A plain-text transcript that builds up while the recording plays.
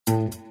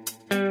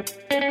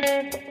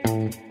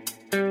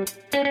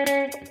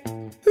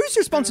Whose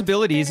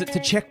responsibility is it to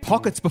check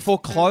pockets before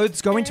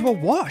clothes go into a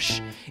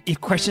wash? If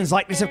questions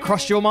like this have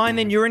crossed your mind,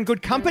 then you're in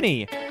good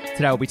company.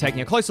 Today we'll be taking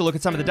a closer look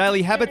at some of the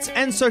daily habits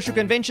and social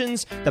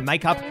conventions that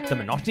make up the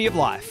monotony of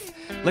life.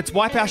 Let's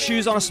wipe our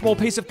shoes on a small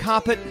piece of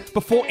carpet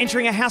before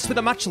entering a house with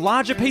a much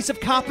larger piece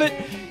of carpet.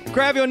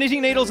 Grab your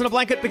knitting needles and a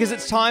blanket because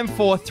it's time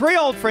for three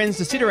old friends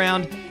to sit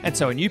around and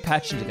sew a new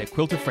patch into their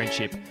quilt of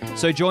friendship.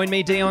 So join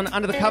me, Dion,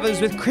 under the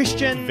covers with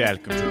Christian.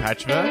 Welcome to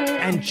Patchwork.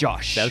 And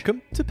Josh.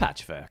 Welcome to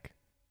Patchwork.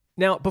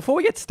 Now, before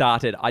we get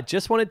started, I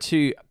just wanted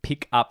to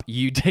pick up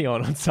you,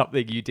 Dion, on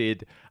something you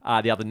did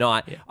the other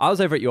night. Yeah. I was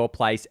over at your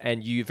place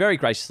and you very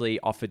graciously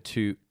offered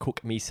to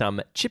cook me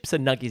some chips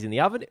and nuggies in the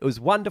oven. It was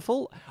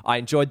wonderful. I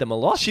enjoyed them a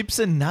lot. Chips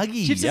and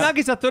nuggies. Chips and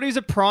nuggies. I thought he was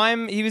a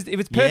prime. It was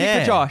perfect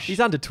for Josh. He's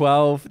under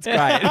 12. It's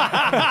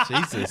great.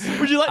 Jesus.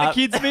 Would you like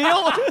the kids'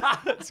 meal?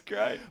 That's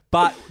great.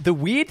 But the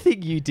weird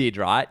thing you did,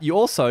 right? You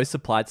also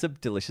supplied some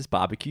delicious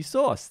barbecue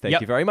sauce. Thank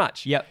you very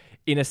much. Yep.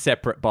 In a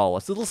separate bowl.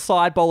 It's a little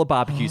side bowl of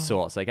barbecue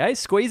sauce, okay?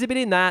 Squeeze a bit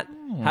in that,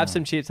 have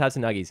some chips, have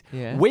some nuggies.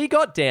 Yeah. We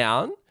got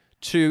down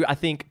to, I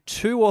think,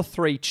 2 or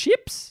 3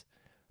 chips.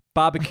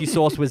 Barbecue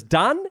sauce was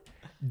done.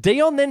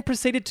 Dion then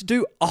proceeded to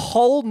do a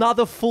whole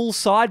nother full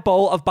side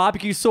bowl of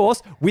barbecue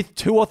sauce with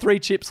 2 or 3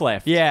 chips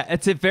left. Yeah,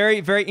 it's a very,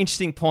 very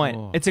interesting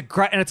point. It's a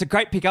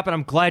great pickup, and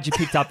I'm glad you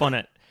picked up on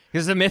it.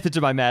 Because there's a method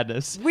to my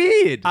madness.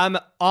 Weird.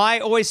 I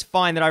always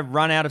find that I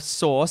run out of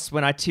sauce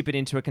when I tip it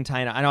into a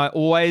container. And I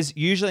always,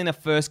 usually in the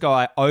first go,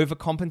 I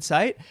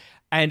overcompensate.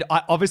 And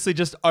I obviously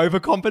just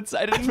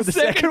overcompensated for the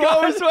second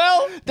go as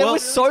well. There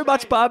was so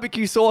much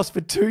barbecue sauce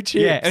for 2 chips.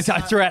 Yeah,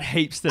 I threw out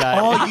heaps today.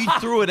 Oh, you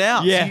threw it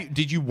out. Yeah. So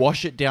did you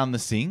wash it down the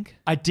sink?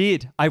 I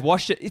did. I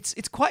washed it.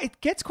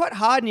 It gets quite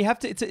hard, and you have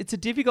to. It's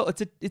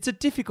a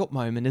difficult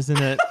moment, isn't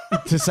it?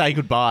 To say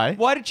goodbye.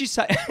 Why did you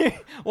say?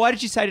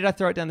 Did I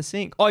throw it down the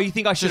sink? Oh, you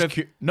think I should have?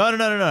 No.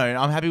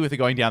 I'm happy with it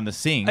going down the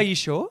sink. Are you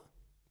sure?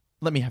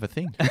 Let me have a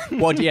think.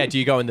 Well, yeah, do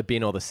you go in the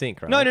bin or the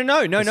sink, right? No.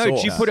 The Do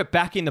sauce. you put it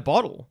back in the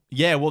bottle?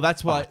 Yeah, well,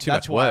 that's why. too much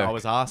That's why work. I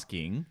was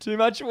asking. Too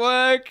much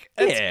work.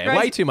 It's Yeah, crazy.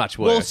 way too much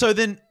work. Well, so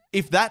then,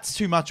 if that's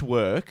too much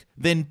work,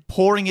 then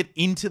pouring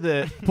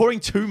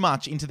too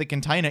much into the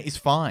container is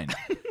fine.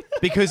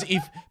 Because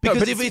if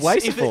it's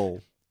wasteful.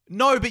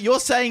 No, but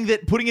you're saying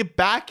that putting it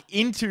back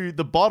into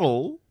the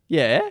bottle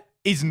Yeah.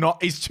 is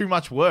too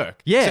much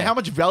work. Yeah. So how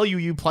much value are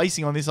you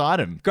placing on this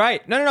item?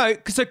 Great. No.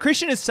 So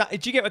Christian is.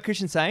 Did you get what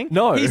Christian's saying?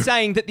 No. He's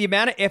saying that the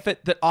amount of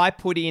effort that I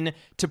put in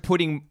to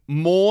putting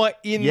more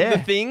in Yeah.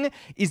 the thing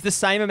is the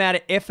same amount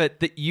of effort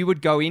that you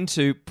would go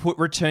into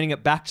returning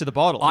it back to the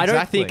bottle. I don't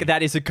Exactly. think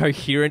that is a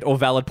coherent or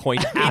valid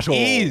point at all. It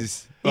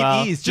is.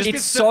 Well, It is. Just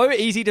It's so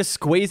easy to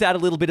squeeze out a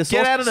little bit of sauce.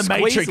 Get out of the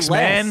Squeeze Matrix,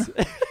 less.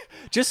 man.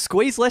 Just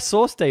squeeze less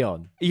sauce,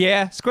 Dion.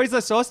 Yeah. Squeeze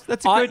the sauce.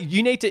 That's a good.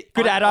 You need to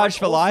good adage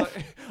for life.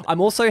 I'm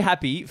also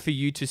happy for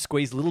you to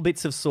squeeze little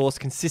bits of sauce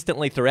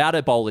consistently throughout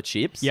a bowl of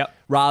chips. Yep.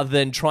 Rather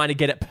than trying to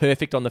get it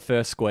perfect on the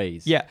first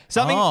squeeze. Yeah.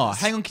 Something. Oh,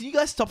 hang on. Can you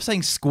guys stop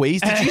saying squeeze?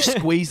 Did you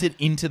squeeze it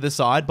into the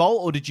side bowl,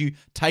 or did you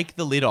take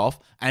the lid off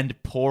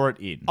and pour it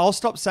in? I'll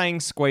stop saying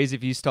squeeze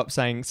if you stop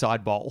saying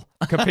side bowl.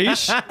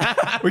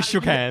 Capiche? We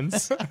shook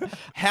hands.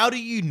 How do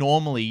you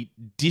normally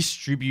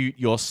distribute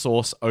your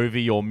sauce over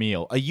your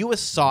meal? Are you a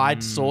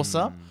side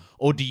saucer,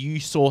 or do you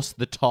sauce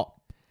the top?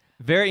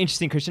 Very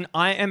interesting, Christian.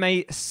 I am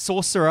a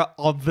sorcerer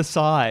of the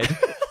side.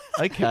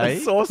 Okay.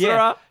 Sorcerer.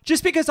 Yeah.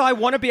 Just because I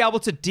want to be able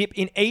to dip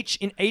in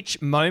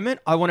each moment,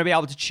 I want to be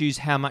able to choose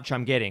how much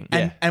I'm getting.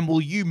 And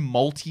will you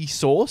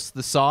multi-sauce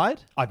the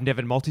side? I've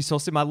never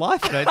multi-sauced in my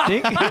life, I don't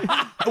think.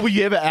 Will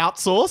you ever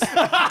outsource?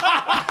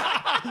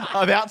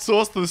 I've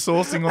outsourced the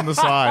sourcing on the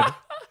side.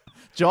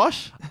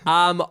 Josh?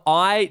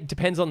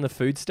 Depends on the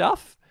food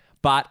stuff,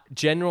 but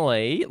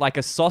generally, like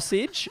a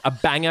sausage, a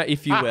banger,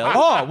 if you will.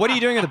 Oh, what are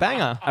you doing with a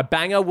banger? A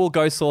banger will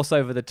go sauce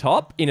over the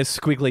top in a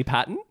squiggly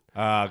pattern.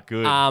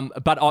 Good.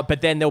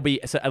 But then there'll be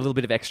a little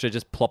bit of extra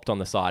just plopped on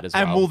the side as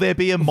well. And will there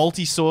be a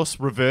multi-sauce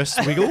reverse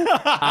swiggle?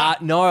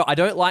 No, I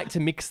don't like to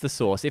mix the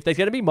sauce. If there's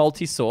going to be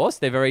multi-sauce,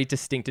 they're very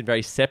distinct and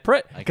very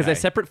separate because they're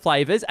separate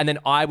flavors. And then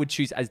I would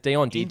choose, as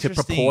Dion did, to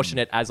Interesting. proportion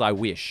it as I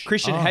wish.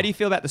 Christian, how do you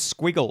feel about the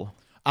squiggle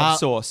of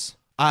sauce? Is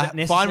that Fine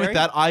necessary? with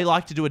that. I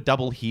like to do a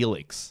double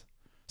helix.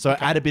 So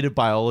add a bit of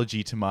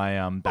biology to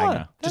my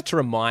banger. Just to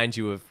remind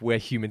you of where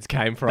humans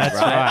came from. That's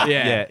right.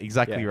 Yeah. Yeah,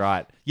 exactly Yeah.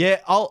 right. Yeah,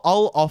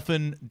 I'll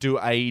often do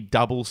a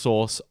double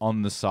sauce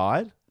on the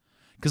side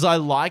because I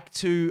like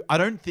to.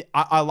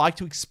 I like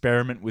to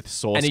experiment with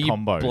sauce And are you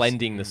combos.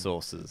 blending the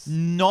sauces?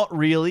 Not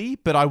really,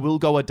 but I will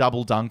go a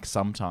double dunk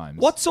sometimes.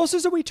 What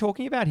sauces are we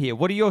talking about here?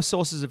 What are your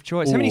sauces of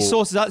choice? How many Ooh.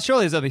 sauces are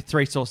surely there's only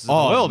 3 sauces in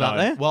the world, aren't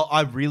there? Well,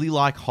 I really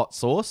like hot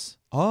sauce.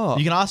 Oh.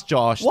 You can ask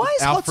Josh. Why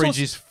is our hot fridge sauce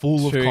is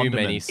full of too condiments.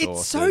 many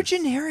It's so sauces?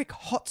 generic,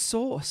 hot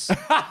sauce.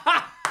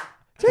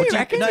 Do you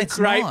reckon? No, it's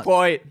Great not.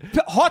 point.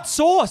 But hot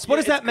sauce, what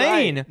does that it's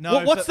great. mean? No,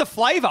 What's but- the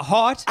flavour?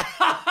 Hot.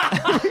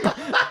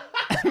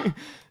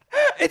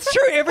 It's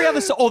true. Every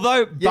other sauce,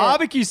 although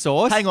barbecue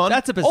sauce. Hang on.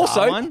 That's a bizarre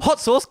Also, one. hot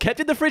sauce kept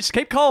in the fridge to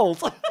keep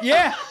cold.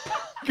 Yeah.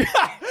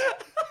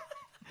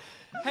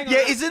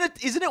 Yeah,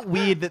 isn't it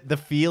weird that the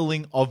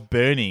feeling of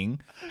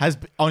burning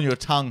on your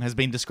tongue has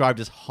been described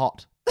as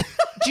hot?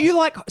 Do you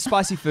like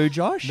spicy food,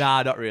 Josh?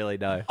 Nah, not really,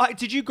 no.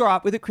 Did you grow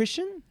up with it,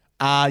 Christian?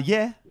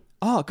 Yeah.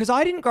 Oh, because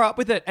I didn't grow up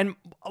with it. And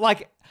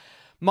like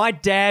my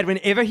dad,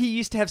 whenever he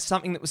used to have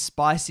something that was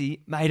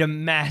spicy, made a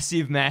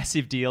massive,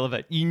 massive deal of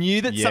it. You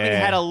knew that something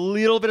had a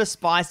little bit of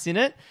spice in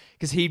it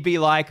because he'd be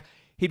like,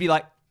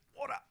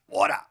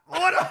 water.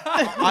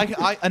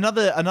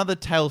 Another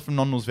tale from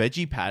Nonnel's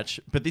Veggie Patch,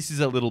 but this is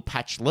a little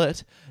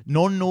patchlet.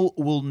 Nonnel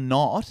will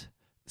not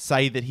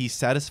say that he's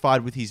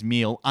satisfied with his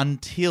meal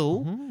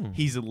until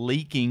he's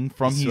leaking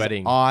from his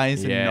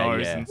eyes and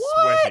nose and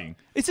sweating.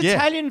 Is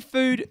Italian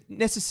food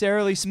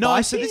necessarily spicy?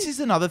 No, so this is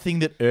another thing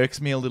that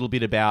irks me a little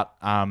bit about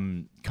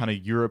kind of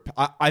Europe.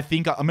 I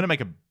think I'm going to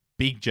make a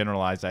big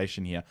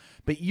generalization here,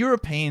 but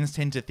Europeans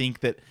tend to think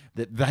that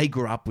they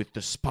grew up with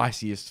the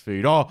spiciest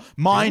food. Oh,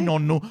 my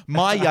nonno,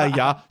 my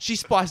yaya, she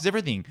spices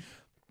everything.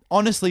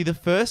 Honestly, the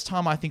first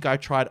time I think I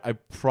tried a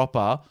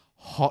proper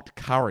hot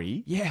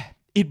curry,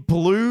 it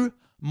blew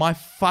my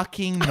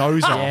fucking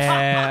nose off.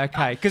 Yeah,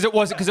 okay. Because it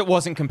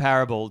wasn't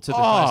comparable to the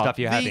kind of stuff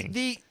you're having.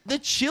 The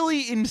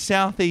chili in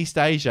Southeast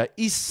Asia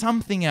is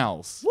something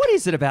else. What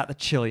is it about the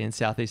chili in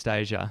Southeast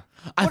Asia?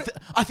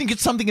 I think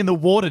it's something in the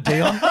water,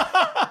 Dion.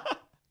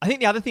 I think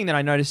the other thing that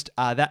I noticed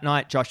that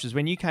night, Josh, was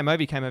when you came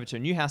over to a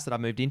new house that I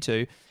moved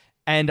into,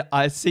 and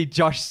I see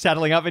Josh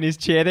saddling up in his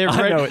chair there,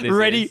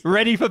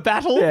 ready for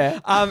battle. Yeah.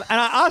 And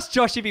I asked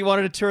Josh if he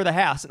wanted a tour of the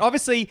house. And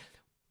obviously,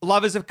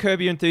 lovers of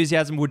Curb Your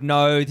Enthusiasm would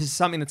know this is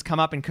something that's come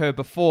up in Curb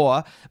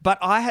before, but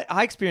I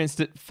experienced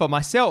it for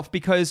myself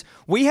because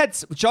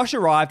Josh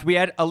arrived, we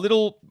had a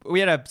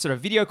sort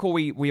of video call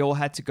we all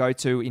had to go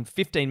to in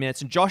 15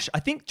 minutes, and I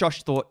think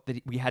Josh thought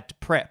that we had to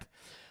prep.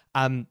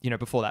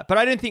 Before that. But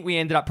I don't think we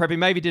ended up prepping.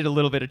 Maybe did a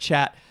little bit of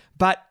chat.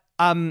 But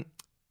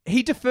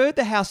he deferred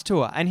the house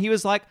tour and he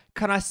was like,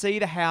 can I see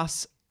the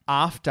house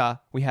after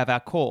we have our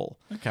call?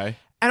 Okay.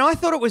 And I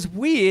thought it was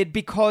weird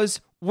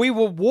because we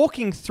were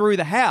walking through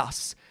the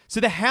house.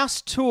 So the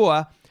house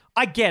tour,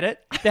 I get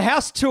it. The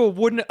house tour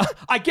wouldn't...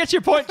 I get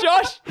your point,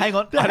 Josh. Hang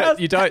on.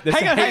 You don't. There's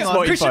Hang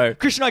on.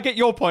 Christian, I get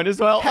your point as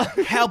well.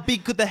 How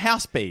big could the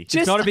house be?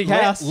 It's not a big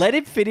house. Let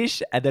him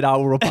finish and then I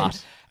will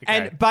rebut.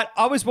 Okay. But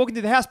I was walking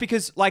through the house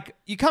because, like,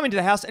 you come into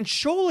the house and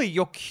surely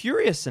you're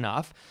curious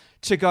enough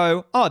to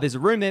go, oh, there's a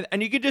room there,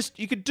 and you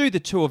could do the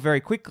tour very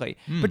quickly.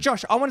 But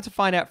Josh, I wanted to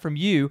find out from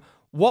you,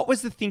 what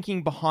was the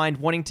thinking behind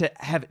wanting to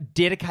have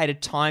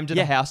dedicated time to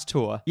the house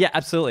tour? Yeah,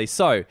 absolutely.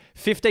 So,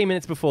 15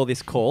 minutes before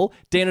this call,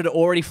 Dan had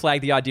already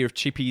flagged the idea of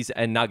chippies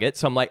and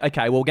nuggets. So I'm like,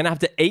 okay, well, we're going to have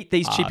to eat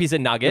these chippies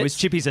and nuggets. It was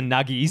chippies and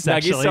nuggies,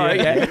 actually. Sorry,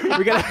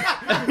 we're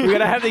going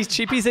to have these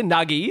chippies and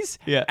nuggies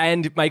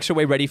and make sure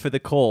we're ready for the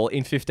call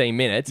in 15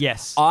 minutes.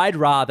 Yes. I'd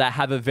rather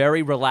have a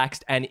very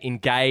relaxed and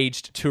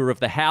engaged tour of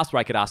the house where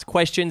I could ask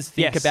questions,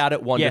 think about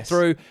it, wander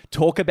through,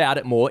 talk about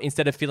it more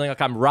instead of feeling like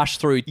I'm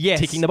rushed through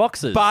ticking the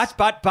boxes.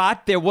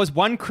 But there was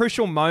one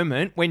crucial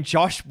moment when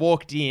Josh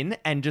walked in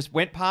and just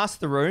went past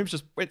the rooms,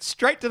 just went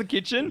straight to the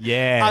kitchen.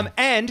 Yeah.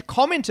 And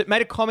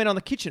made a comment on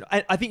the kitchen.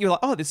 I think you're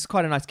like, oh, this is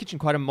quite a nice kitchen,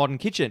 quite a modern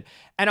kitchen.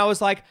 And I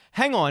was like,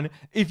 hang on,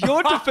 if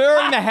you're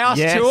deferring the house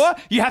tour,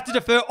 you have to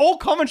defer all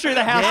commentary of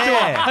the house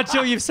tour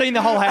until you've seen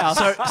the whole house.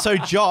 So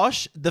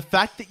Josh, the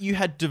fact that you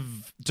had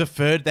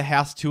deferred the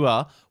house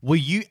tour, were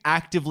you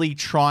actively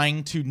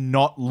trying to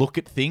not look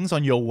at things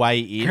on your way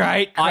in?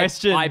 Great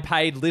question. I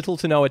paid little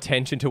to no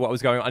attention to what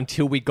was going on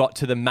until we got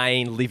to the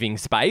main living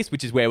space,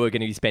 which is where we're going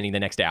to be spending the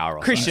next hour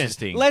or so.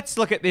 Christian, let's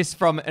look at this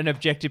from an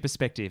objective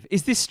perspective.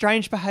 Is this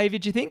strange behavior,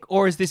 do you think?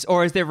 Or is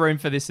there room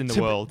for this in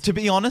the world? To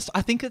be honest,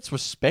 I think it's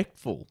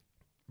respectful.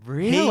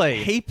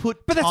 Really? He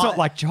put But that's not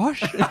like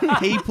Josh.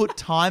 He put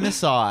time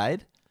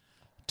aside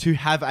to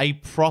have a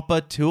proper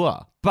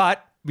tour.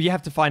 But you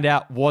have to find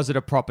out, was it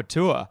a proper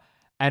tour?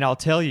 And I'll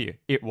tell you,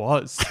 it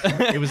was.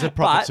 It was a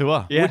proper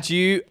tour. Yeah. Would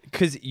you,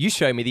 because you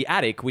showed me the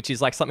attic, which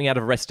is like something out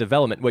of Arrested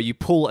Development where you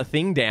pull a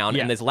thing down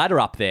and there's a ladder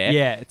up there.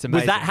 Yeah, it's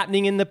amazing. Was that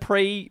happening in the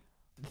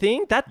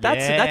pre-thing? That's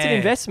an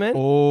investment.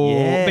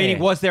 Oh, meaning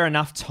was there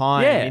enough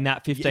time in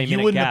that 15-minute You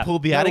wouldn't gap? have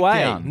pulled the attic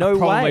down. No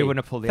Probably way.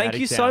 wouldn't have pulled the attic down.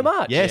 Thank you so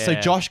much. Yeah, so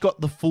Josh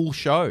got the full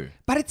show.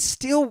 But it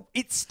still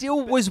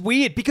was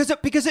weird because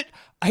it.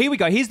 Here we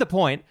go. Here's the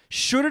point.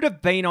 Should it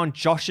have been on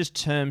Josh's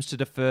terms to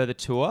defer the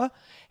tour?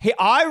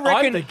 I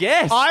reckon. I'm the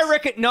guest. I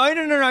reckon. No.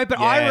 But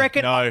I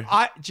reckon. No.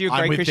 Do you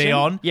agree, I'm with Christian?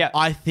 Dion. Yeah.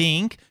 I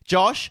think,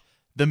 Josh,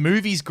 the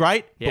movie's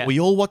great, but we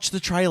all watched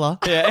the trailer.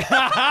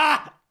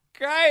 Yeah.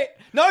 Great.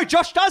 No,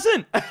 Josh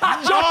doesn't. Josh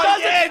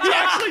doesn't. Yeah, He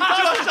actually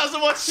doesn't. Josh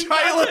doesn't watch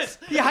trailers.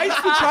 He hates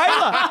the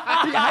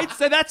trailer.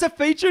 So that's a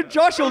feature.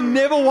 Josh will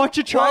never watch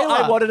a trailer.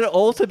 Well, I wanted it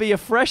all to be a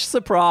fresh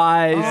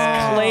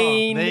surprise,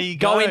 clean, there you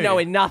go in go.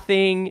 knowing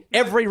nothing.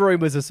 Every room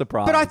was a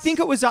surprise. But I think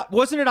it was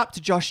wasn't it up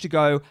to Josh to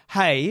go,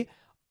 hey,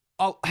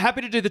 I'm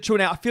happy to do the tour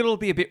now. I feel it'll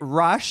be a bit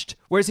rushed.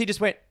 Whereas he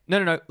just went,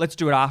 no, let's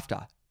do it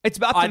after. It's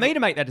up to me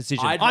to make that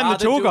decision. I'm the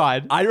tour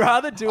guide. I'd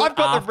rather do it I've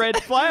got after. the red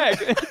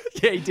flag.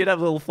 Yeah, he did have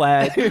a little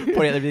flag pointing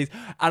at everything.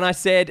 And I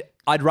said,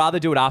 I'd rather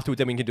do it afterwards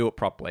than we can do it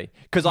properly.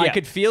 Because I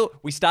could feel,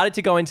 we started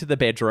to go into the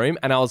bedroom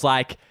and I was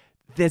like,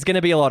 there's going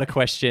to be a lot of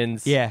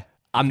questions. Yeah.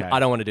 I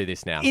don't want to do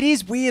this now. It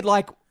is weird.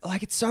 Like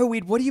it's so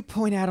weird. What do you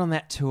point out on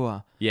that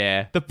tour?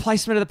 Yeah. The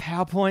placement of the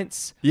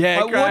PowerPoints.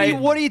 Yeah, like, great.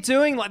 What are you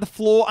doing? Like the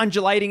floor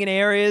undulating in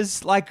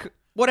areas. Like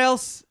what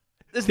else?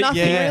 There's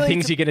nothing really.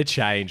 Things you're going to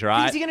change,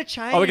 right? Things are going to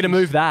change. Oh, we're going to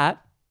move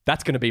that.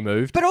 That's going to be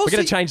moved. But also, we're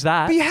going to change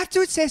that. But you have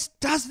to assess,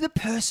 does the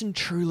person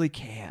truly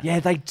care? Yeah,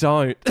 they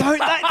don't.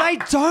 They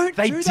don't.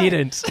 They do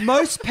didn't. That.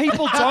 Most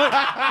people don't.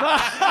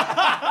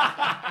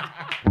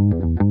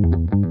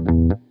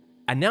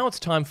 And now it's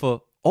time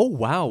for Oh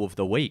Wow of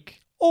the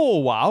Week. Oh,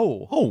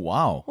 wow. Oh,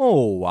 wow.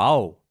 Oh,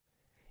 wow.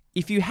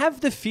 If you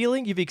have the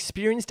feeling you've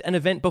experienced an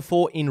event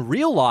before in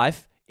real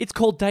life, it's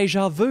called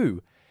deja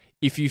vu.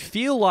 If you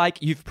feel like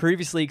you've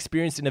previously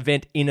experienced an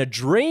event in a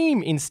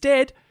dream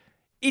instead,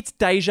 it's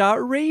deja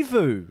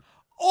revu.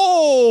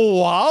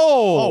 Oh, wow.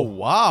 Oh,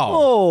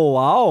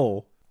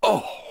 wow.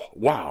 Oh, wow.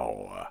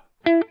 Wow.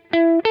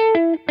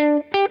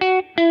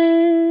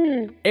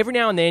 Every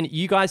now and then,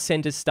 you guys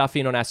send us stuff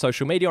in on our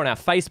social media, on our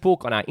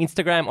Facebook, on our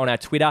Instagram, on our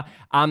Twitter.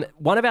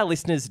 One of our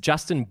listeners,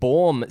 Justin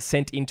Baum,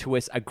 sent into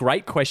us a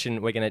great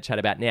question we're going to chat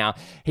about now.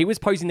 He was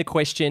posing the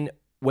question,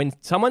 when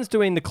someone's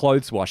doing the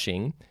clothes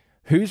washing,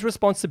 whose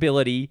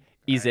responsibility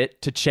is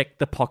it to check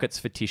the pockets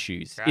for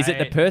tissues? Is it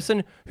the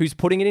person who's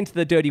putting it into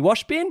the dirty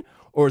wash bin,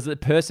 or is it the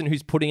person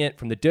who's putting it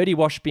from the dirty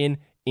wash bin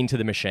into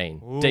the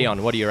machine? Ooh.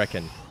 Dion, what do you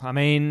reckon? I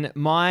mean,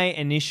 my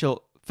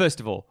initial...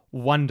 First of all,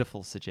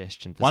 wonderful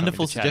suggestion.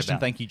 Wonderful suggestion.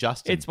 Thank you,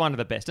 Justin. It's one of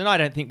the best. And I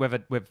don't think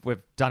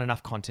we've done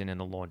enough content in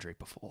the laundry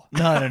before.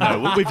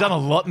 No. We've done a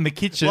lot in the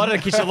kitchen. A lot in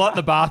the kitchen, a lot in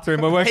the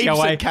bathroom. We're working Heaps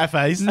our way. at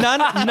cafes.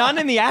 None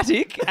in the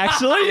attic,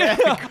 actually.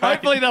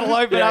 Hopefully that'll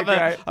open up.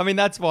 Great. I mean,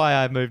 that's why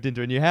I moved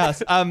into a new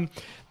house. I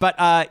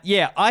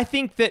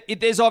think that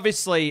there's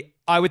obviously...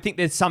 I would think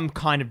there's some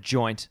kind of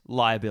joint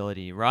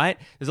liability, right?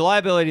 There's a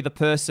liability to the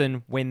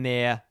person when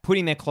they're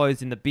putting their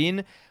clothes in the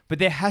bin, but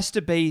there has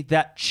to be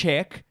that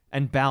check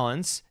and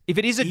balance. If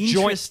it is a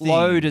joint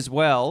load as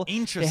well,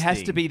 there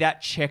has to be that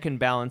check and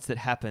balance that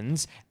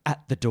happens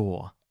at the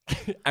door.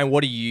 And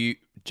what are you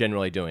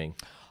generally doing?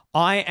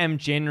 I am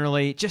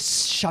generally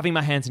just shoving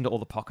my hands into all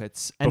the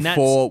pockets. And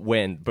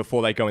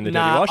Before they go in the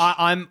dirty wash?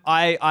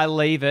 I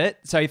leave it.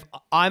 So if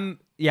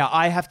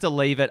I have to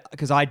leave it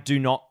because I do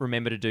not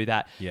remember to do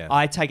that. Yeah.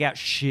 I take out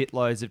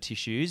shitloads of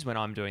tissues when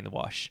I'm doing the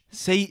wash.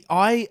 See,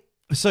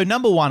 so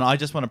number one, I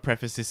just want to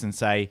preface this and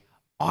say,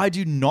 I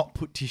do not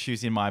put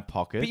tissues in my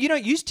pocket. But you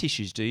don't use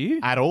tissues, do you?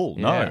 At all.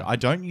 Yeah. No, I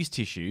don't use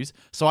tissues.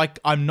 So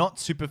I'm not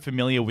super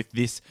familiar with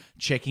this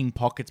checking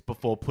pockets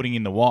before putting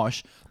in the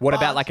wash. What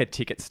about like a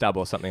ticket stub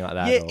or something like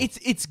that? Yeah, or?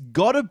 it's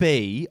got to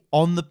be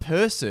on the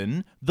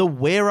person, the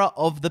wearer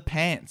of the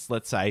pants,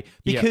 let's say.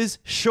 Because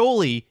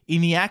surely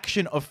in the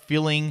action of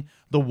filling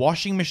the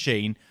washing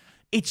machine,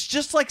 it's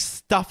just like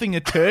stuffing a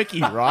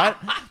turkey, right?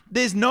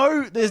 There's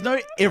no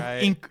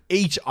in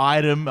each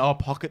item,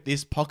 pocket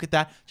this, pocket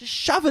that. Just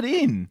shove it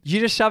in.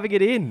 You're just shoving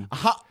it in.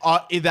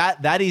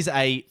 That is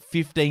a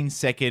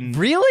 15-second.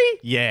 Really?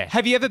 Yeah.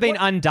 Have you ever been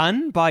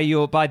undone by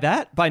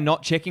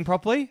not checking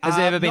properly? Has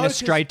there ever been a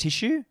stray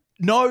tissue?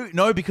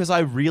 No, because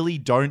I really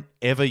don't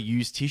ever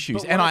use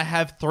tissues. And I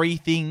have 3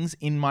 things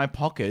in my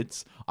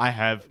pockets. I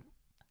have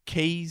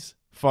keys,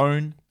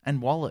 phone, and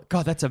wallet.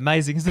 God, that's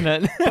amazing, isn't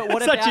it? But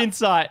what Such about,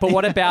 insight. But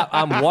what about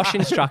wash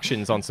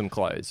instructions on some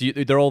clothes?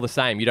 They're all the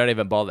same. You don't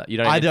even bother. You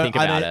don't even think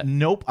about it.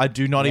 Nope, I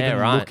do not even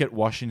look at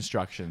wash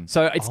instructions.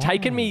 So it's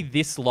taken me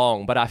this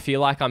long, but I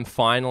feel like I'm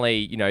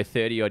finally,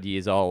 30 odd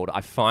years old.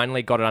 I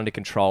finally got it under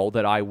control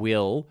that I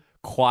will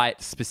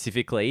quite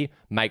specifically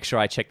make sure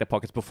I check the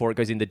pockets before it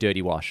goes in the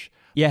dirty wash.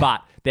 Yeah.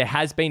 But there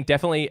has been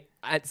definitely,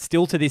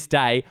 still to this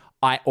day,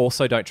 I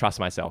also don't trust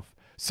myself.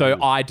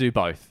 So I do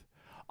both.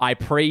 I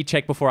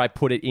pre-check before I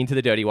put it into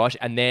the dirty wash,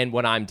 and then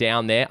when I'm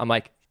down there, I'm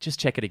like, just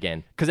check it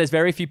again. Because there's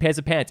very few pairs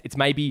of pants. It's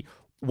maybe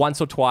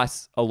once or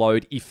twice a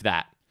load, if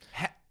that.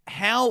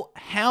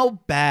 How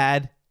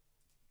bad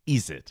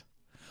is it?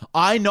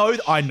 I know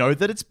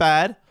that it's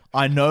bad.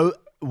 I know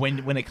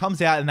when it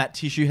comes out and that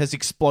tissue has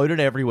exploded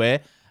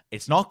everywhere,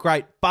 it's not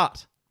great.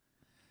 But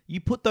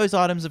you put those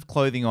items of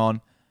clothing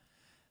on,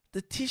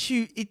 the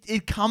tissue,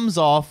 it comes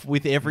off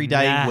with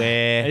everyday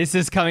wear. This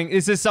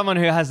is someone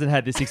who hasn't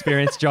had this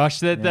experience, Josh.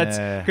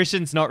 That's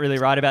Christian's not really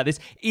right about this.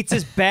 It's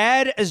as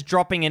bad as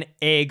dropping an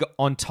egg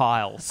on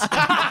tiles.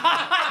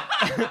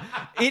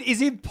 It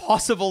is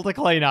impossible to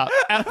clean up.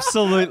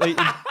 Absolutely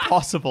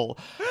impossible.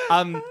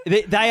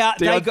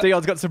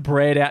 Dion's got some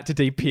bread out to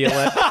depeel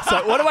it.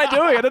 So what am I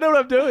doing? I don't know what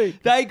I'm doing.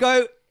 They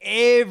go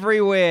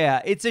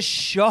everywhere. It's a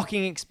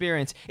shocking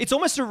experience. It's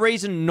almost a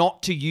reason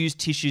not to use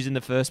tissues in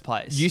the first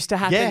place. Used to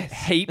happen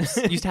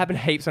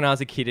heaps when I was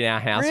a kid in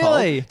our household.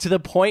 Really? To the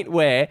point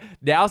where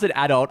now as an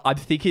adult, I'm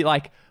thinking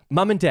like,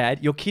 Mum and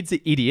Dad, your kids are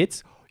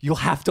idiots. You'll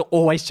have to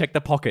always check the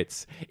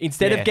pockets.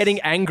 Instead of getting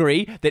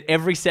angry that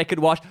every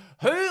second wash,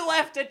 who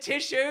left a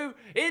tissue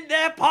in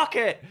their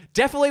pocket?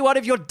 Definitely one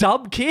of your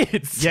dumb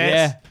kids.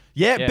 Yes.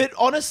 Yeah, but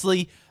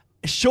honestly,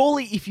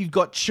 surely if you've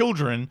got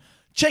children,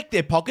 check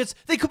their pockets.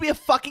 There could be a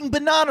fucking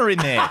banana in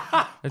there.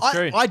 That's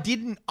true. I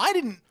didn't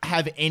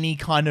have any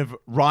kind of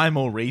rhyme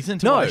or reason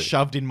to what I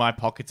shoved in my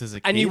pockets as a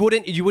kid. And you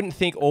wouldn't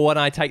think, oh, when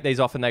I take these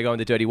off and they go in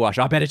the dirty wash,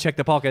 I better check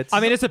the pockets. I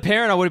mean, as a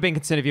parent, I would have been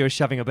concerned if you were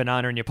shoving a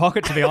banana in your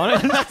pocket, to be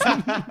honest.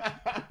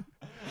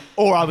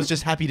 Or I was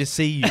just happy to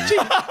see you.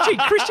 Gee,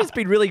 Christian's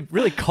been really,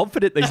 really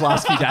confident these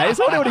last few days.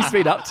 I wonder what he's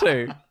been up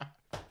to.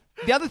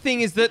 The other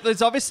thing is that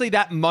there's obviously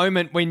that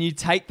moment when you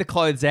take the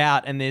clothes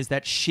out and there's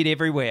that shit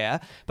everywhere.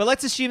 But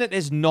let's assume that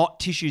there's not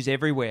tissues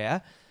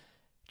everywhere.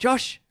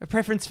 Josh, a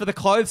preference for the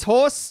clothes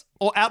horse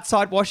or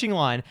outside washing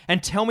line?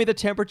 And tell me the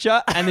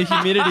temperature and the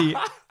humidity.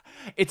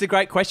 It's a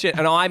great question.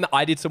 And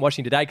I did some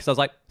washing today because I was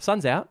like,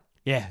 sun's out.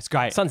 Yeah, it's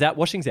great. Sun's out,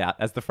 washing's out,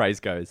 as the phrase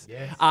goes.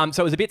 Yes.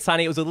 So it was a bit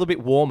sunny. It was a little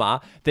bit warmer.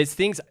 There's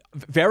things,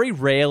 very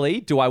rarely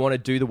do I want to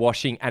do the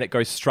washing and it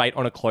goes straight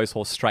on a clothes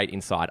horse straight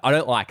inside. I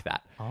don't like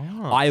that.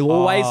 I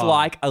always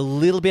like a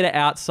little bit of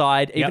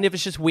outside, even if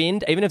it's just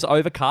wind, even if it's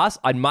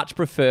overcast, I'd much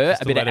prefer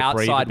a bit of let it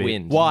breathe a outside bit.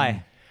 wind.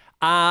 Why?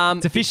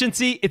 It's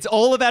efficiency. It's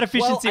all about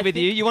efficiency I with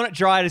you. You want it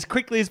dried as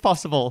quickly as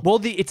possible. Well,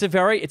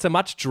 it's a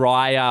much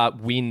drier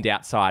wind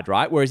outside,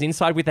 right? Whereas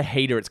inside with the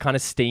heater, it's kind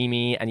of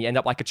steamy and you end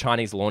up like a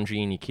Chinese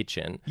laundry in your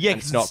kitchen. Yeah, and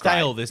because it's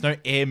stale. great. There's no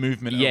air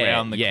movement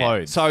around the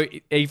clothes. So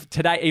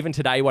even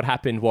today, what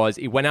happened was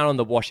it went out on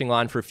the washing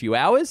line for a few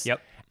hours.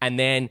 Yep. And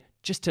then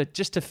just to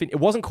it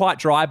wasn't quite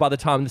dry by the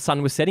time the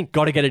sun was setting.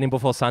 Got to get it in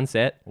before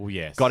sunset. Oh,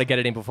 yes. Got to get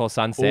it in before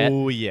sunset.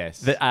 Oh,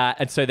 yes.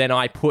 And so then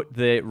I put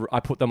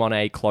them on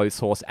a clothes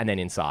horse and then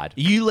inside.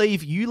 You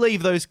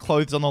leave those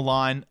clothes on the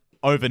line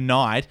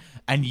overnight,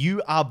 and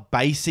you are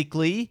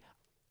basically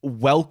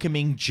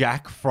welcoming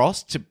Jack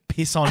Frost to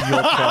piss on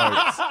your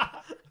clothes.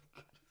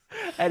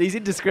 And he's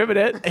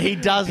indiscriminate. He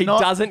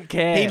doesn't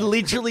care. He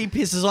literally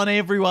pisses on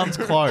everyone's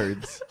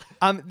clothes.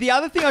 The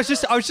other thing I was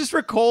just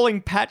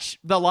recalling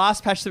the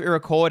last patch that we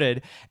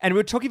recorded, and we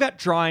were talking about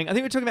drying. I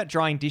think we were talking about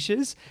drying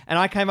dishes, and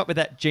I came up with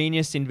that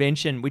genius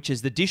invention, which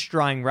is the dish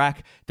drying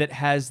rack that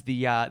has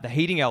the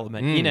heating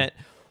element in it.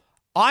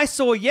 I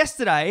saw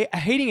yesterday a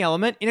heating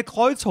element in a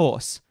clothes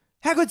horse.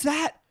 How good's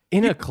that?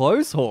 In a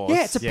clothes horse?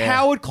 Yeah, it's a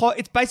powered clothes.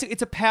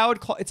 It's a powered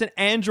clothes. It's an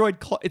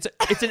Android clothes.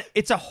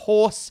 It's a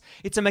horse.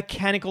 It's a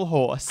mechanical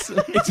horse.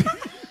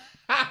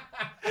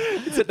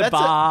 It's at the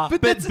bar.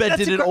 But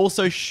did it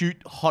also shoot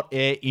hot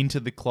air into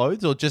the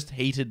clothes, or just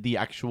heated the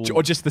actual...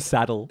 Or just the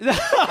saddle.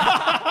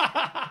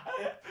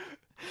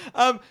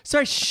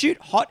 Sorry, shoot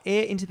hot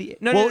air into the...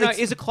 No,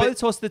 it's a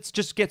clothes horse that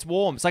just gets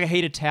warm. It's like a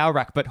heated towel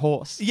rack, but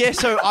horse. Yeah,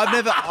 so I've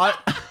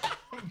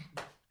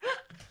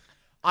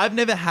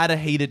never had a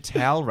heated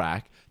towel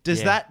rack.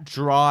 Does that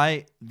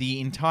dry the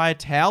entire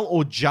towel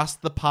or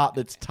just the part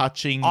that's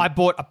touching? I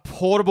bought a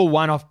portable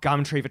one off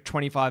Gumtree for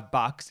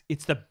 $25.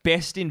 It's the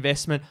best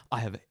investment I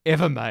have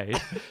ever made.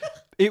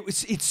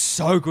 It's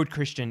so good,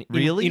 Christian.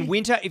 Really? In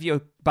winter, if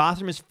your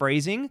bathroom is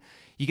freezing,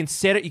 you can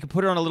set it. You can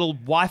put it on a little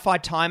Wi-Fi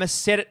timer.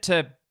 Set it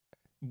to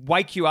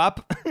wake you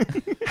up.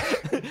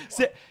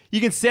 You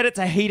can set it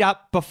to heat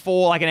up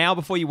before, like an hour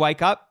before you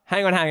wake up.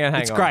 Hang on.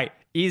 It's great.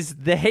 Is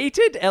the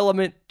heated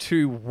element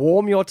to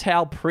warm your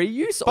towel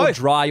pre-use or Both.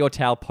 dry your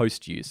towel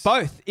post-use?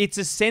 Both. It's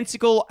as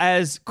sensible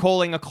as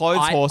calling a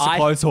clothes horse a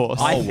clothes horse.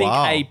 I think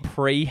wow. a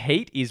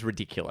preheat is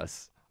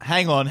ridiculous.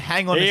 Hang on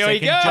Here a we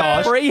second, go.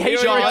 Josh.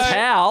 Preheat your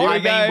towel. Here we I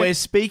go. mean, we're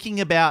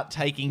speaking about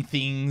taking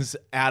things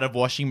out of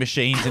washing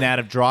machines and out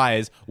of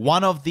dryers.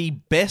 One of the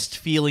best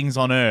feelings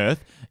on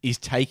earth is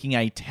taking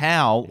a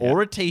towel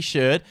or a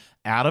t-shirt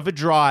out of a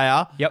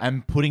dryer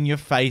and putting your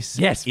face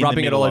Yes, in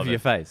rubbing the it all middle over of your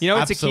face. You know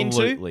what it's akin to?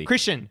 Absolutely.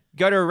 Christian,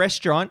 go to a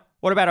restaurant.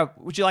 What about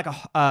would you like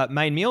a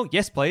main meal?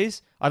 Yes,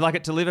 please. I'd like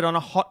it delivered on a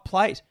hot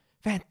plate.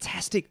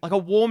 Fantastic. Like a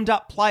warmed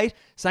up plate.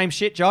 Same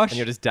shit, Josh. And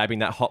you're just dabbing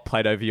that hot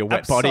plate over your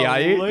wet body,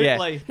 are you?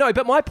 Absolutely. Yeah. No,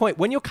 but my point,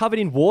 when you're covered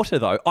in water,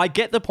 though, I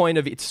get the point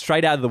of it's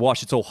straight out of the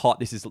wash. It's all hot.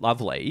 This is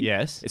lovely.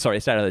 Yes. Sorry,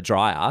 it's out of the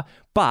dryer.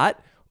 But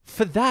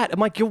for that, I'm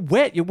like, you're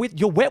wet.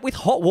 You're wet with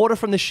hot water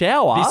from the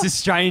shower. This is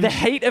strange. The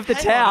heat of the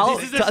towel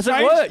This is a doesn't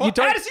strange work. point.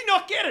 How does he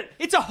not get it?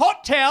 It's a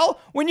hot towel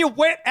when you're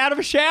wet out of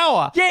a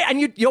shower. Yeah, and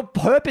your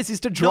purpose is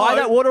to dry No,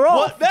 that water off.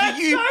 what? That's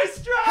Do you- so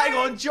strange. Hang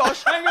on,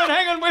 Josh.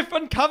 Hang on. We've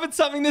uncovered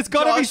something. There's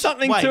got to be Josh,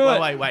 something wait, to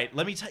it. Wait.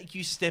 Let me take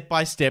you step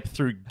by step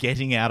through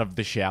getting out of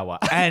the shower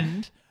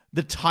and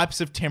the types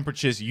of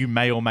temperatures you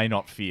may or may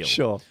not feel.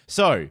 Sure.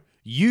 So,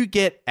 you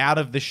get out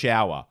of the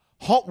shower.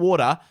 Hot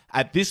water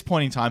at this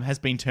point in time has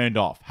been turned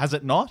off, has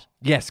it not?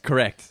 Yes,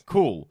 correct.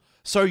 Cool.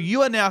 So,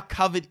 you are now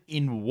covered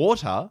in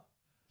water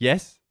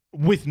Yes?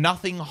 with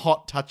nothing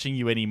hot touching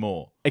you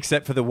anymore.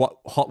 Except for the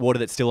hot water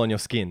that's still on your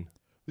skin.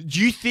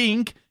 Do you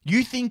think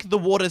the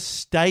water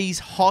stays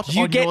hot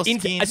on your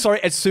skin?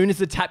 Sorry, as soon as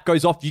the tap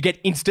goes off, you get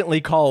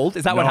instantly cold.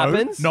 Is that what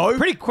happens? No.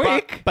 Pretty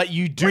quick. But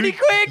you do. Pretty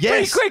quick. Yes.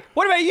 Pretty quick.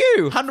 What about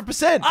you?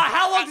 100%.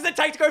 How long does it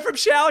take to go from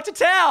shower to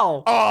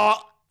towel?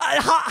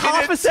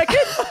 Half a second?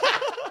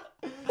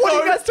 What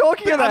are you guys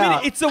talking about? I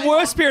mean, it's the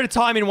worst period of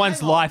time in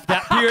one's life.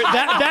 That period,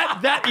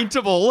 that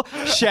interval,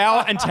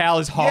 shower and towel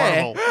is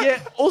horrible.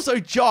 Yeah. Also,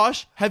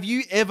 Josh, have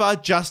you ever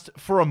just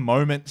for a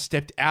moment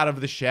stepped out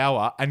of the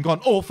shower and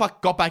gone, oh,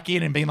 fuck, got back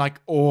in and been like,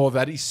 oh,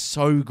 that is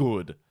so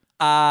good?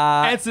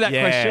 Answer that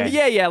yeah.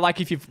 question. Yeah.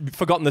 Like if you've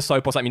forgotten the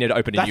soap or something, you need to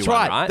open a That's new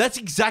right. one, right? That's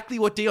exactly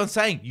what Dion's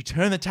saying. You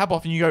turn the tap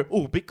off and you go,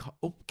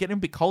 oh, getting a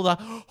bit colder.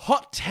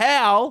 Hot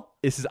towel.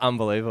 This is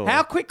unbelievable.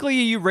 How quickly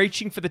are you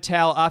reaching for the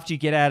towel after you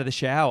get out of the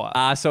shower?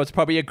 So it's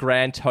probably a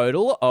grand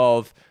total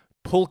of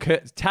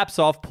taps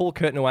off, pull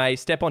curtain away,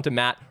 step onto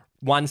mat,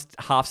 one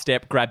half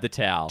step, grab the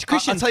towel. I'll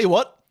tell you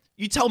what.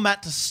 You tell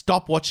Matt to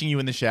stop watching you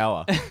in the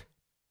shower.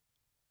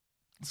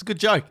 It's a good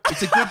joke.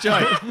 It's a good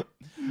joke.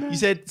 You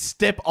said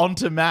step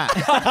onto Matt.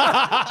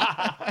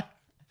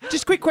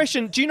 Just quick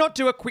question. Do you not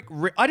do a quick...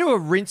 I do a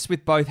rinse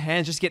with both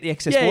hands just to get the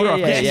excess water off.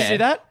 Did you do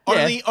that?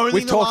 Only We've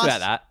in the talked last-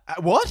 about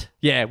that. What?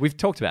 Yeah, we've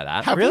talked about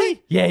that. Have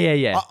we?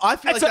 Yeah. I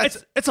feel like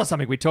It's not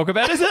something we talk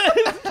about, is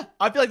it?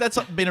 I feel like that's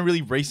been a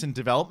really recent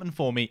development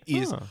for me.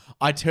 Is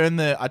I turn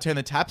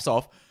the taps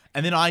off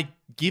and then I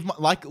give my,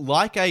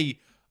 like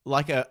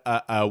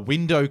a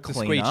window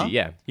cleaner, Squeegee,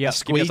 yeah. a Give us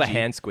squeegee, a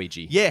hand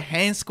squeegee. yeah,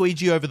 hand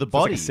squeegee over the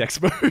body, Like a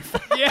sex move.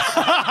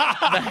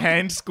 the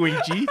hand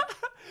squeegee.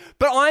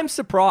 But I'm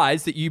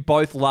surprised that you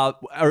both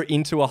are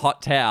into a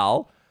hot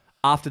towel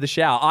after the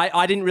shower.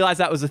 I didn't realize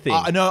that was a thing.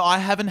 No, I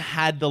haven't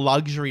had the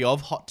luxury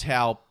of hot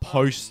towel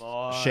post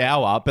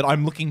shower, but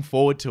I'm looking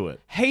forward to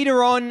it.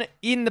 Heater on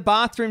in the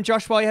bathroom,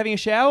 Josh, while you're having a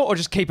shower, or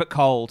just keep it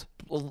cold?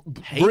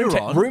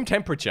 Room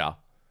temperature.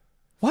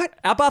 What?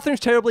 Our bathroom's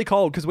terribly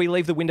cold because we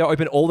leave the window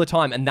open all the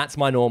time, and that's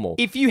my normal.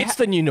 It's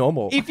the new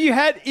normal. If you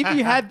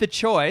had the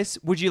choice,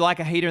 would you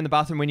like a heater in the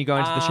bathroom when you go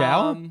into the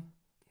shower?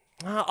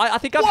 I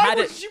think I've had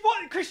it.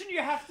 Christian,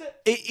 you have to...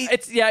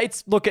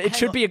 It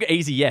should be an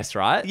easy yes,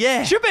 right?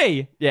 Yeah, Should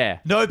be. Yeah.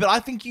 No, but I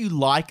think you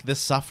like the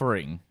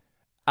suffering.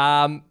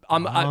 It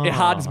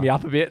hardens me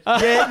up a bit.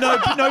 Yeah, no,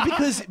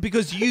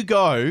 because you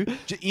go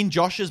in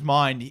Josh's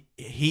mind.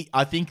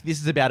 I think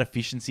this is about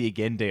efficiency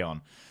again,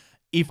 Dion.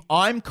 If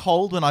I'm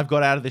cold when I've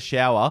got out of the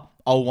shower,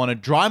 I'll want to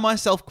dry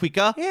myself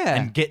quicker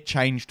and get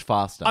changed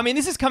faster. I mean,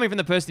 this is coming from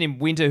the person in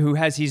winter who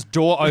has his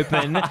door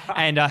open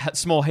and a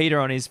small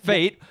heater on his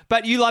feet,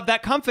 but you love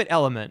that comfort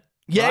element.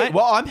 yeah, right?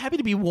 well, I'm happy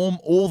to be warm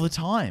all the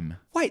time.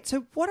 Wait,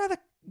 so what are the...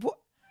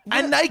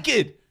 And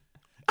naked.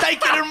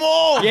 Naked and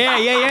warm.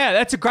 Yeah.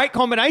 That's a great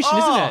combination,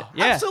 isn't it?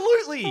 Yeah.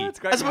 Absolutely.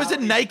 great As opposed to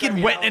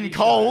naked, wet, and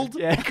cold.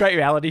 Yeah, great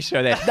reality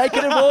show there.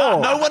 Naked and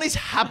warm. No one is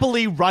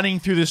happily running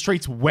through the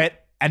streets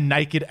wet and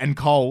naked and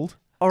cold.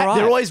 All right.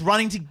 They're always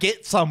running to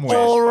get somewhere.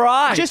 All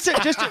right.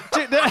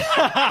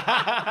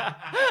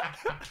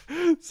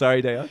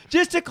 Sorry, Dale.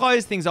 Just to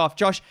close things off,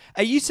 Josh,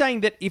 are you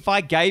saying that if I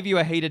gave you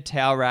a heated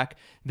towel rack,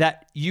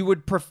 that you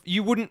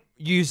wouldn't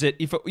use it?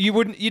 You'd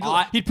put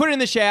it in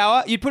the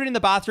shower, you'd put it in the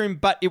bathroom,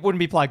 but it wouldn't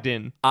be plugged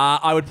in.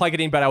 I would plug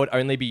it in, but I would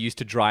only be used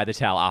to dry the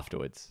towel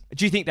afterwards.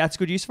 Do you think that's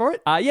good use for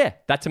it? Yeah,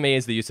 that to me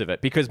is the use of it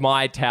because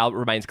my towel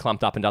remains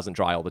clumped up and doesn't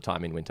dry all the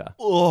time in winter.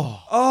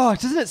 Oh,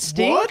 doesn't it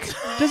stink? What?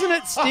 Doesn't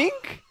it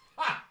stink?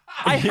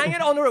 I hang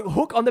it on a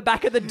hook on the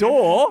back of the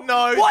door.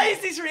 No. What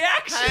is this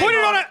reaction? Put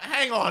it on it.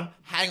 Hang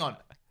on.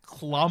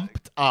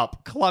 Clumped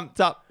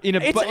up in a.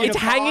 It's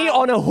hanging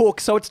on a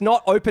hook, so it's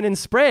not open and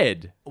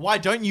spread. Why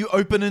don't you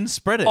open and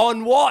spread it?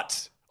 On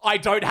what? I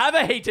don't have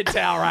a heated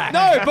towel rack.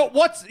 No,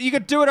 but you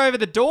could do it over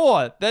the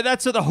door.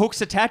 That's what the hook's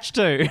attached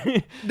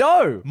to.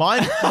 No.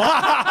 Mine.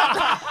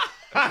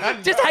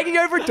 Just hanging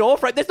over a door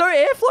frame. There's no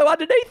airflow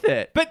underneath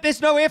it. But there's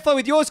no airflow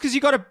with yours because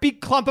you got a big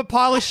clump of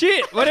pile of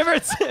shit. Whatever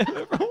it's.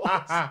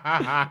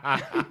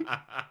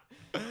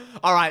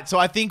 All right, so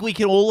I think we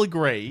can all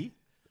agree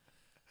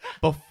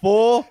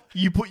before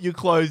you put your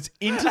clothes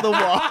into the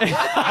wash.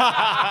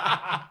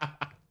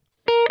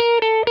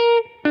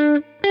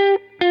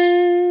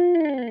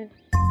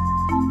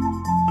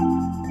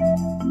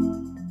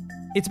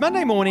 It's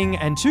Monday morning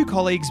and two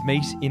colleagues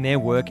meet in their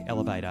work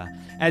elevator.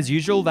 As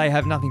usual, they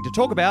have nothing to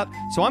talk about,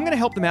 so I'm going to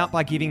help them out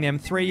by giving them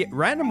 3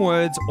 random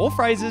words or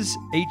phrases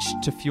each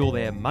to fuel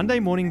their Monday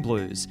morning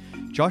blues.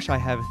 Josh, I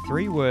have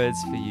 3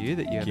 words for you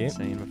that you haven't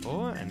seen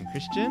before, and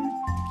Christian,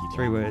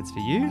 3 words for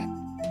you.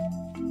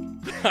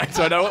 I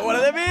don't know what one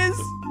of them is.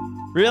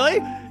 Really?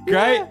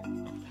 Great.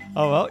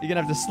 Oh, well, you're going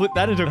to have to slip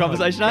that into a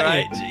conversation,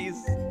 aren't you?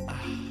 Jeez.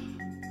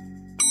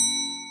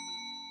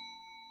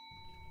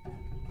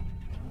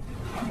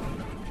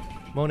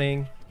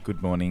 Morning.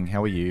 Good morning.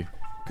 How are you?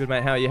 Good,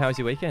 mate. How are you? How was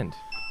your weekend?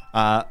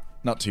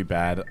 Not too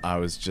bad. I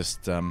was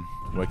just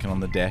working on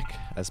the deck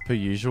as per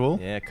usual.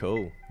 Yeah,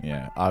 cool.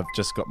 Yeah, I've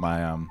just got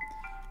my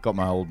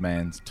old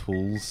man's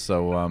tools,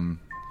 so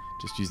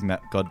just using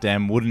that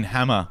goddamn wooden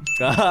hammer.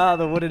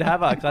 The wooden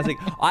hammer, classic.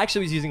 I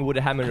actually was using a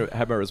wooden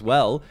hammer as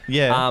well.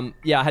 Yeah.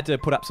 I had to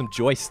put up some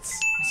joists.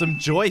 Some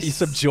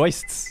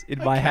joists. In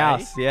my Okay.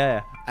 house.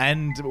 Yeah.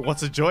 And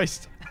what's a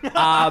joist?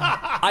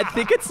 I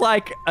think it's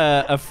like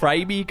a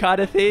framey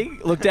kind of thing.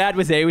 Look, Dad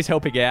was there. He was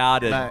helping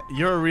out. And...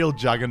 You're a real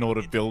juggernaut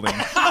of building.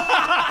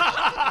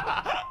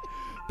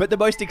 But the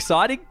most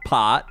exciting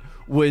part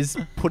was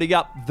putting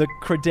up the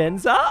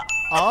credenza.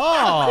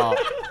 Oh.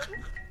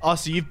 Oh,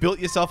 so you've built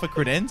yourself a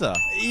credenza.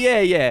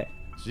 Yeah.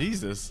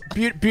 Jesus.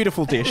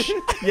 Beautiful dish.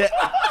 Yeah.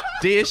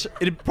 Dish.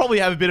 It'd probably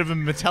have a bit of a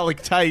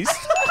metallic taste.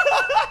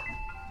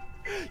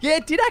 Yeah,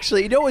 it did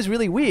actually. You know what was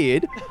really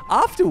weird?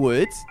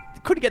 Afterwards,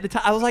 couldn't get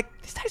the I was like,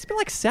 this tastes a bit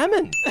like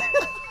salmon.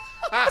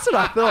 That's what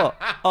I thought.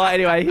 Oh,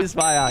 anyway, here's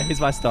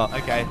my stop.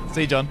 Okay.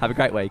 See you, John. Have a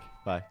great week.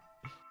 Bye.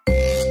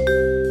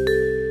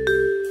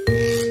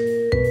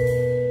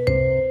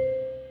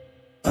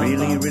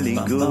 Really, really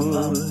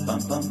good.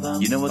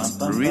 You know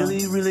what's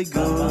really, really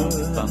good?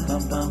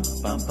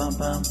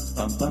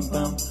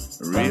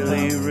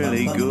 Really,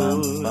 really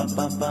good.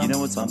 You know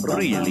what's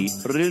really,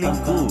 really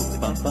good?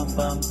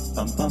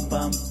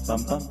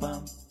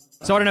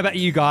 So I don't know about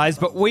you guys,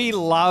 but we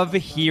love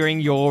hearing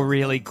your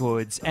really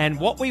goods. And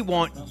what we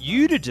want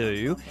you to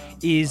do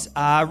is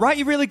write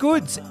your really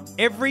goods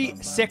every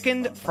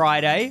second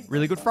Friday.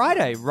 Really Good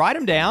Friday. Write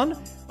them down,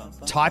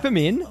 type them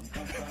in,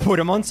 put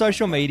them on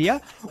social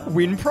media,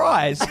 win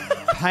prize.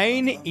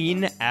 Pain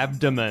in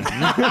abdomen.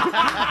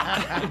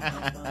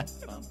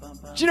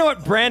 Do you know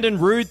what Brandon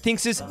Rude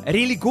thinks is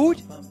really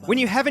good? When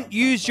you haven't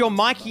used your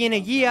Mikey in a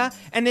year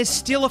and there's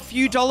still a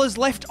few dollars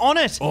left on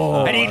it.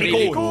 Oh,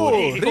 really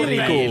good. Really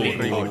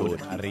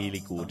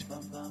good.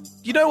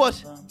 You know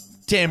what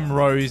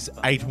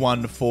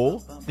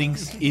Demrose814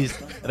 thinks is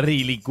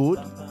really good?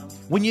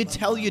 When you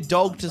tell your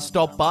dog to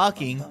stop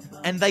barking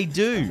and they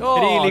do.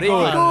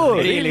 Oh,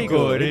 Really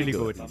good.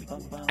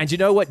 And you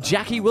know what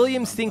Jackie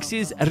Williams thinks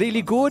is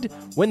really good?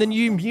 When the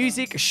new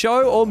music,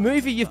 show, or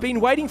movie you've been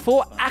waiting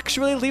for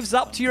actually lives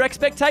up to your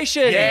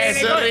expectations.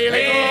 Yes,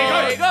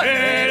 really good.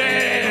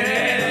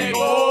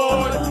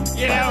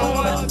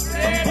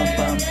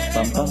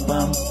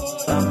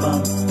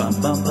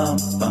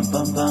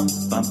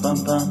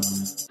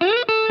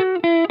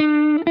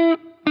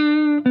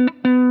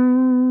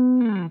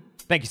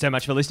 Thank you so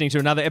much for listening to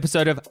another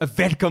episode of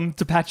Welcome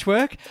to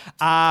Patchwork.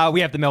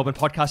 We have the Melbourne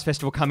Podcast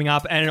Festival coming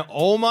up, and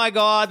oh my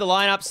God, the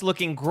lineup's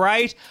looking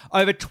great.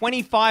 Over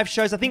 25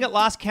 shows. I think at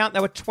last count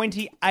there were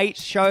 28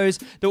 shows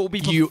that will be.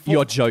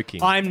 You're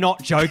joking. I'm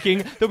not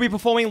joking. They'll be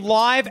performing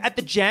live at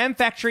the Jam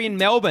Factory in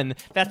Melbourne.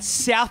 That's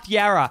South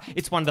Yarra.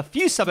 It's one of the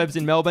few suburbs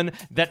in Melbourne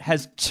that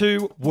has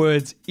 2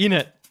 words in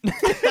it. But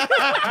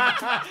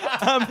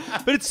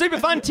it's super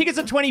fun. Tickets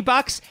are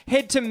 $20.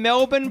 Head to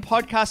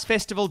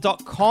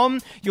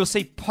melbournepodcastfestival.com. You'll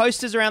see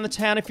posters around the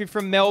town if you're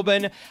from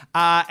Melbourne.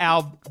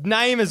 Our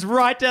name is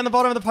right down the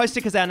bottom of the poster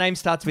because our name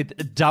starts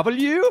with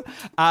W.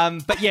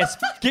 But yes,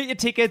 get your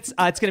tickets.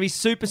 It's going to be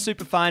super,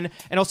 super fun.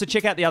 And also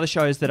check out the other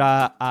shows that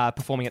are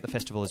performing at the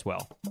festival as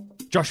well.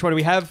 Josh, what do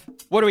we have?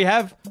 We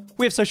have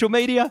social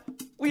media.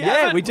 We do.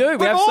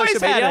 We have social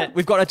media.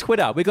 We've got a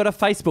Twitter. We've got a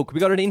Facebook. We've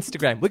got an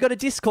Instagram. We've got a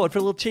Discord for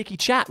a little cheeky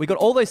chat. We've got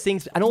all those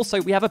things. And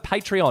also, we have a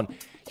Patreon.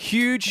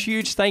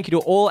 Huge thank you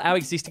to all our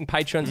existing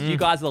patrons. You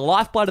guys are the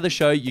lifeblood of the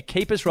show. You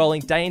keep us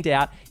rolling day in, day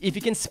out. If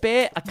you can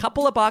spare a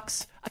couple of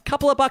bucks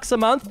a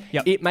month,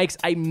 it makes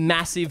a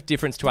massive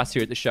difference to us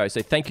here at the show.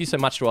 So thank you so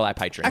much to all our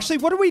patrons. Actually,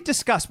 what do we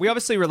discuss? We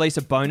obviously release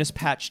a bonus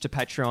patch to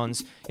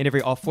Patreons in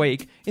every off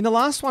week. In the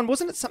last one,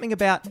 wasn't it something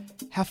about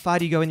how far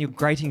do you go in your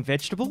grating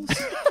vegetables?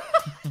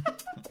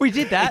 We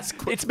did that.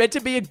 It's meant to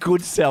be a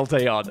good sell,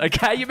 Dion,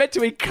 okay? You're meant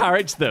to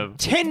encourage them.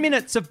 10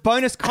 minutes of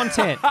bonus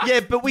content.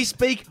 Yeah, but we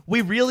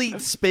really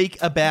speak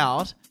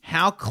about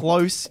how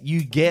close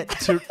you get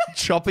to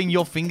chopping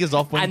your fingers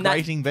off when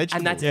grating vegetables.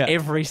 And that's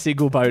every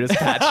single bonus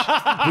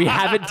patch. We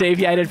haven't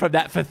deviated from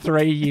that for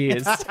 3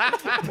 years.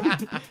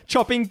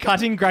 Chopping,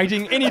 cutting,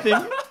 grating,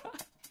 anything.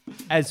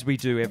 As we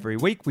do every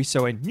week, we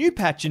sew a new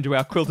patch into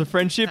our quilt of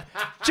friendship.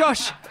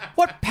 Josh,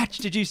 what patch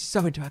did you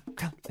sew into our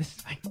quilt this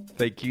week?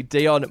 Thank you,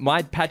 Dion.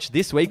 My patch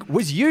this week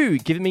was you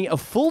giving me a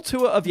full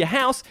tour of your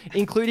house,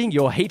 including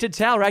your heated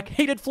towel rack,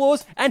 heated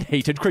floors, and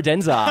heated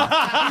credenza.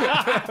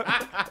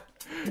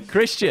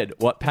 Christian,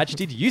 what patch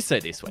did you sew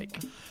this week?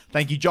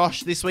 Thank you,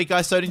 Josh. This week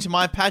I sewed into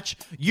my patch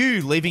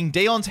you leaving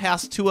Dion's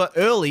house tour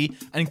early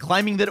and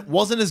claiming that it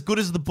wasn't as good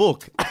as the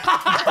book.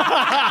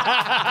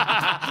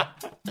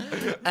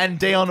 And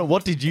Dion,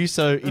 what did you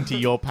sew into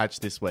your patch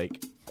this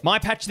week? My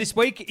patch this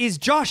week is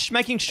Josh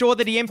making sure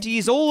that he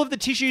empties all of the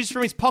tissues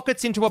from his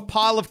pockets into a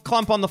pile of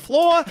clump on the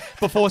floor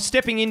before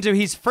stepping into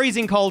his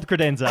freezing cold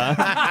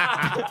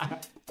credenza.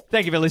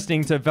 Thank you for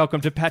listening to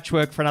Welcome to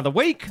Patchwork for another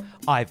week.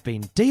 I've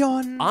been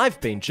Dion. I've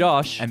been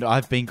Josh. And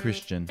I've been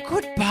Christian.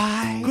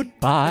 Goodbye.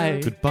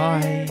 Goodbye.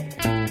 Goodbye.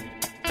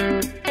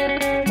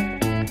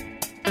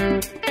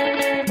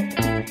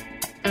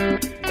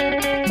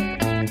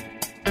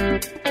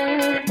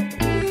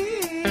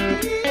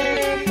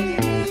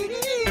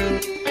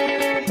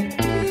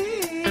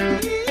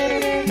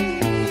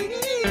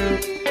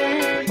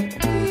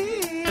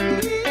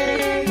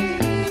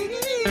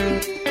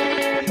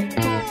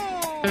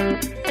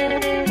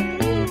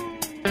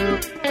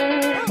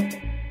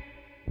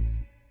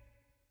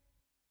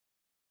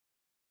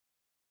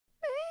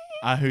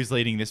 Who's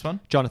leading this one?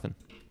 Jonathan.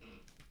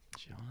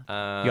 You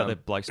got the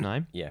bloke's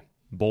name? Yeah.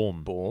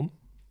 Baum. Baum.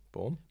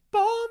 Baum,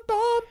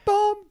 baum,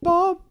 baum,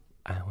 baum.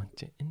 I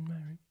want you in my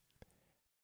room.